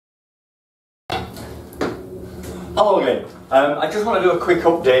Hello again. I just want to do a quick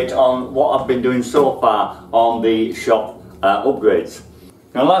update on what I've been doing so far on the shop upgrades.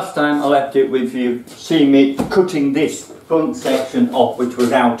 Now last time I left it with you seeing me cutting this front section off which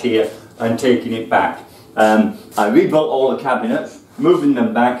was out here and taking it back. I rebuilt all the cabinets, moving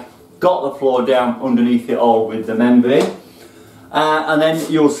them back, got the floor down underneath it all with the membrane, and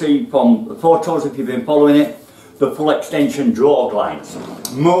then you'll see from the photos, if you've been following it, the full extension drawer glides.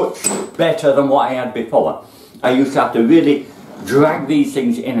 Much better than what I had before. I used to have to really drag these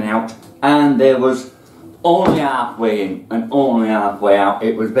things in and out, and there was only halfway in and only halfway out.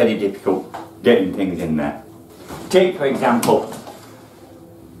 It was very difficult getting things in there. Take for example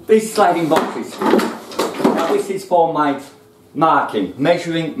these sliding boxes. Now this is for my marking,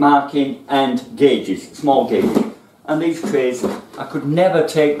 measuring, marking and gauges, small gauges. And these trays, I could never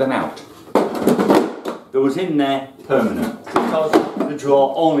take them out. They was in there permanent because the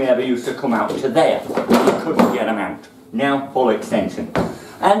drawer only ever used to come out to there. You couldn't get them out. Now full extension.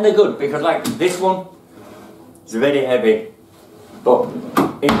 And they're good because like this one, it's very heavy, but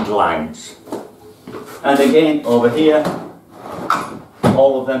it glides. And again over here,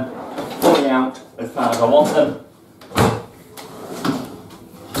 all of them fully out as far as I want them.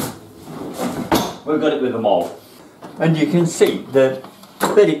 We've got it with them all. And you can see the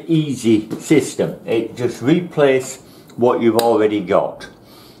very easy system. It just replaces what you've already got.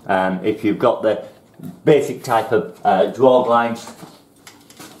 If you've got the basic type of drawer glides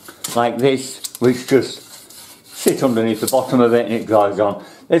like this, which just sit underneath the bottom of it and it dries on,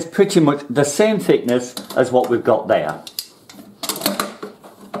 it's pretty much the same thickness as what we've got there.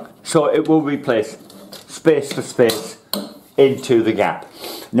 So it will replace space for space into the gap.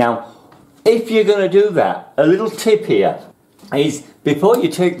 Now if you're going to do that, a little tip here is before you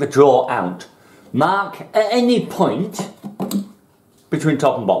take the drawer out, mark at any point between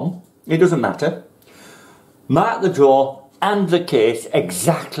top and bottom, it doesn't matter, mark the drawer and the case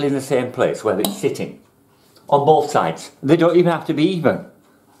exactly in the same place where it's sitting on both sides. They don't even have to be even,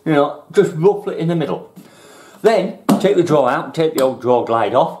 you know, just roughly in the middle. Then take the drawer out, take the old drawer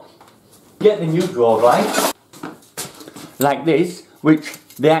glide off, get the new drawer glide like this, which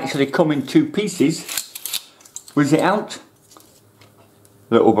they actually come in two pieces. Whiz it out,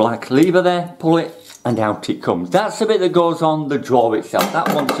 little black lever there, pull it and out it comes. That's the bit that goes on the drawer itself.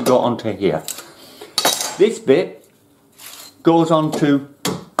 That wants to go onto here. This bit goes onto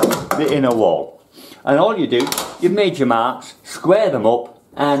the inner wall. And all you do, you've made your marks, square them up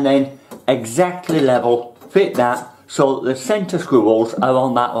and then exactly level, fit that so that the centre screw holes are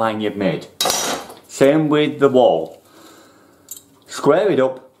on that line you've made. Same with the wall. Square it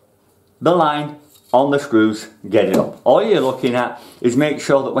up, the line on the screws, get it up. All you're looking at is make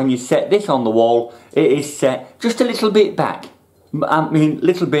sure that when you set this on the wall, it is set just a little bit back. I mean,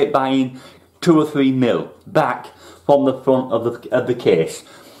 little bit by 2 or 3 mil back from the front of the case.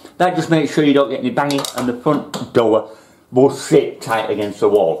 That just makes sure you don't get any banging and the front door will sit tight against the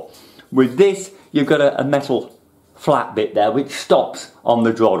wall. With this, you've got a metal flat bit there which stops on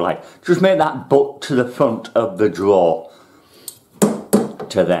the drawer glide. Just make that butt to the front of the drawer.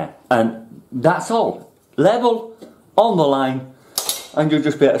 To there, and that's all. Level on the line and you'll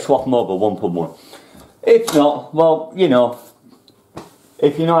just be able to swap them over one for one. If not, well, you know,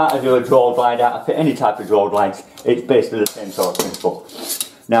 if you know how to do a drawer glide out of any type of drawer glides, it's basically the same sort of principle.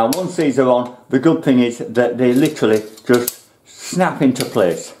 Now once these are on, the good thing is that they literally just snap into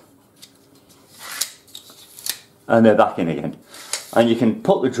place and they're back in again, and you can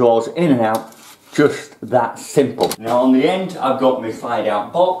put the drawers in and out just that simple. Now on the end I've got my slide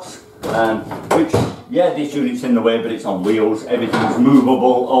out box, which, yeah, this unit's in the way but it's on wheels. Everything's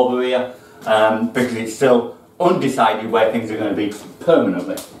movable over here because it's still undecided where things are going to be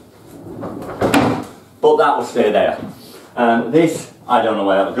permanently. But that will stay there. This, I don't know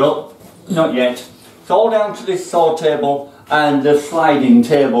where it'll go, not yet. It's all down to this saw table and the sliding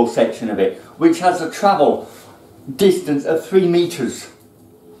table section of it, which has a travel distance of 3 meters.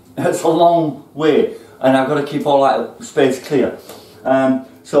 It's a long way and I've got to keep all that space clear.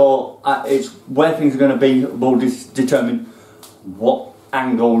 So it's where things are going to be will determine what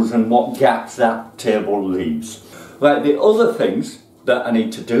angles and what gaps that table leaves. Right, the other things that I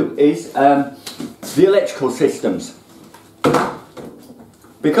need to do is the electrical systems.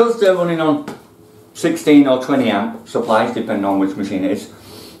 Because they're running on 16 or 20 amp supplies, depending on which machine it is,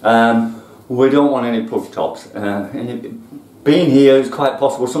 we don't want any push tops. Being here, it's quite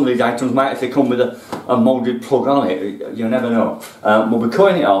possible some of these items might actually come with a moulded plug on it. You never know. We'll be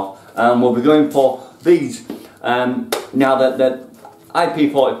cutting it off and we'll be going for these. Now that they're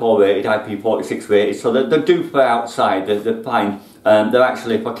IP44 rated, IP46 rated, so they're due for outside, they're fine. They're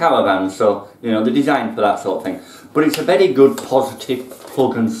actually for caravans, so you know they're designed for that sort of thing. but it's a very good positive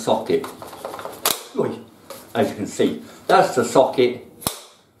plug and socket. As you can see, that's the socket.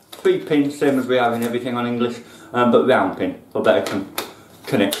 3 pins, same as we have in everything on English, but round pin for better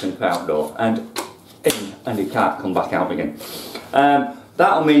connection for outdoor, and in, and it can't come back out again.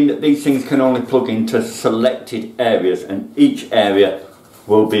 That'll mean that these things can only plug into selected areas, and each area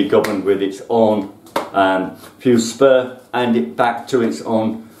will be governed with its own fuse spur and it back to its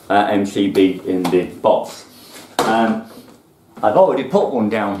own MCB in the box. I've already put one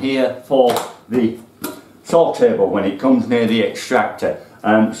down here for the saw table when it comes near the extractor.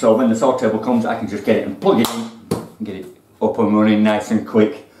 So when the saw table comes, I can just get it and plug it in and get it up and running nice and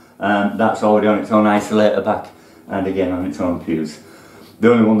quick. That's already on its own isolator back and again on its own fuse.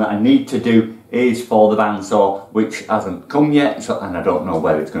 The only one that I need to do is for the bandsaw, which hasn't come yet, so, and I don't know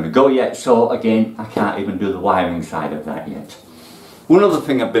where it's going to go yet, so again I can't even do the wiring side of that yet. One other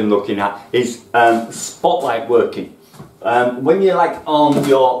thing I've been looking at is spotlight working. When you're like on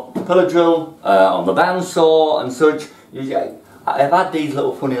your pillar drill, on the bandsaw and such, I've had these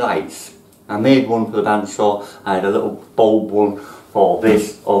little funny lights. I made one for the bandsaw, I had a little bulb one for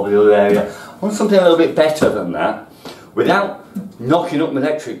this over the other area. I want something a little bit better than that, without knocking up my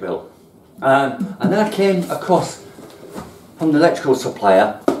electric bill. And then I came across from the electrical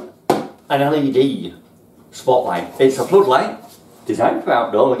supplier an LED spotlight. It's a floodlight, designed for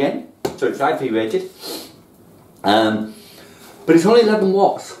outdoor again, so it's IP rated. But it's only 11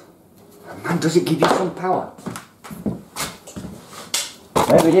 watts. And man, does it give you some power.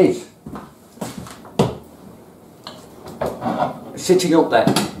 There it is. Sitting up there,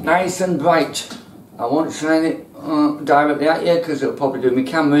 nice and bright. I won't shine it directly at you because it'll probably do me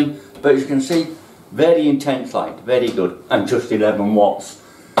camera in, but as you can see, very intense light, very good, and just 11 watts.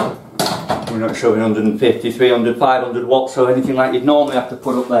 We're not showing 150, 300, 500 watts or anything like you'd normally have to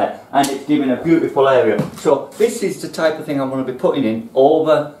put up there, and it's giving a beautiful area. So this is the type of thing I'm going to be putting in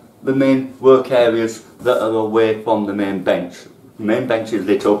over the main work areas that are away from the main bench. The main bench is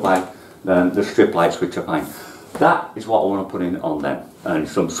lit up by the strip lights, which are fine. That is what I want to put in on them, and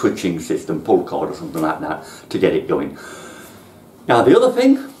some switching system, pull cord or something like that to get it going. Now the other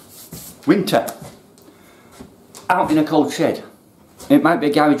thing, winter, out in a cold shed. It might be a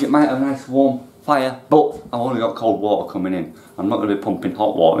garage, it might have a nice warm fire, but I've only got cold water coming in. I'm not going to be pumping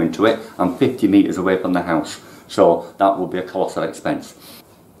hot water into it. I'm 50 metres away from the house, so that will be a colossal expense.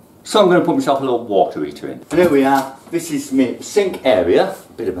 So I'm going to put myself a little water heater in. And here we are, this is my sink area,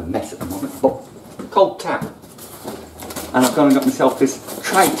 a bit of a mess at the moment, but cold tap. And I've gone and got myself this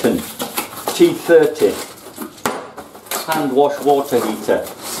Triton T30 hand wash water heater.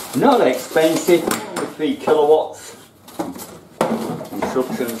 Not expensive, 3 kilowatts.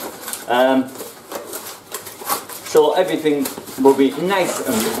 Instructions. So everything will be nice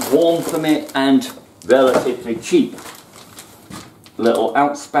and warm for me and relatively cheap. Little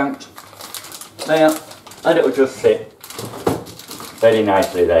outspout there, and it will just sit very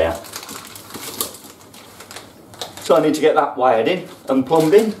nicely there. So I need to get that wired in and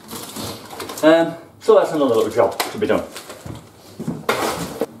plumbed in. So that's another little job to be done.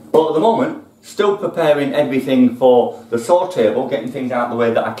 But at the moment, still preparing everything for the saw table, getting things out of the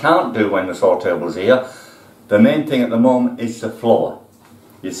way that I can't do when the saw table's here. The main thing at the moment is the floor.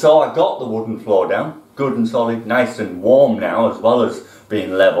 You saw I got the wooden floor down, good and solid, nice and warm now, as well as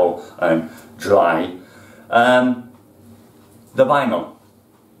being level and dry. The vinyl.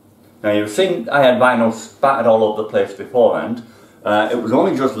 Now you've seen I had vinyl spattered all over the place beforehand. It was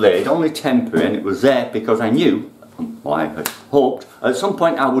only just laid, only temporary, and it was there because I knew, or I had hoped, at some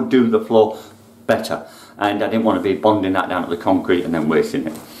point I would do the floor better, and I didn't want to be bonding that down to the concrete and then wasting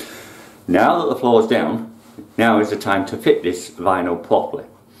it. Now that the floor's down, now is the time to fit this vinyl properly.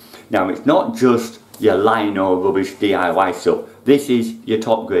 Now it's not just your lino rubbish DIY stuff. This is your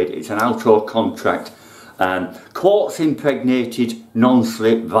top grade. It's an Altro contract quartz impregnated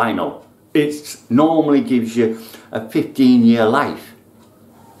non-slip vinyl. It normally gives you a 15-year life.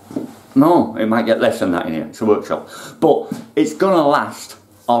 No, it might get less than that in here. It's a workshop, but it's going to last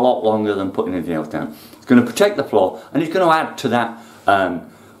a lot longer than putting anything else down. It's going to protect the floor, and it's going to add to that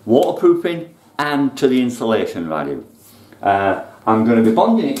waterproofing and to the insulation value. I'm going to be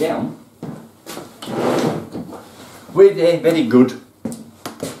bonding it down with a very good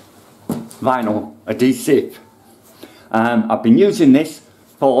vinyl adhesive. I've been using this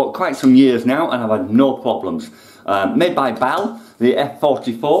for quite some years now and I've had no problems. Made by Bal, the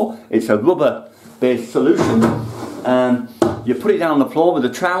F44. It's a rubber based solution. You put it down on the floor with a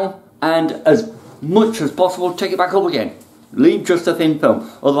trowel and as much as possible take it back up again. Leave just a thin film,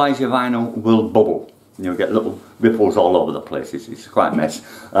 otherwise your vinyl will bubble. You'll get little ripples all over the place. It's quite a mess.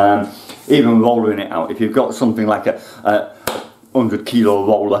 Even rolling it out, if you've got something like a 100 kilo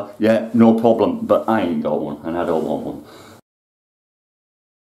roller, yeah, no problem, but I ain't got one and I don't want one.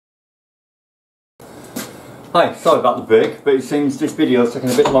 Hi, sorry about the break, but it seems this video is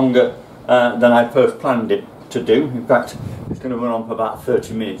taking a bit longer than I first planned it to do. In fact, it's going to run on for about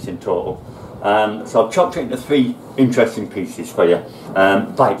 30 minutes in total. So I've chopped it into 3 interesting pieces for you,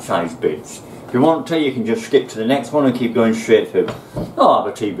 bite-sized bits. If you want to, you can just skip to the next one and keep going straight through. I'll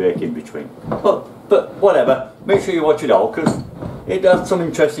have a tea break in between. But whatever, make sure you watch it all because it has some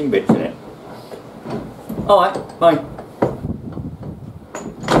interesting bits in it. Alright, bye.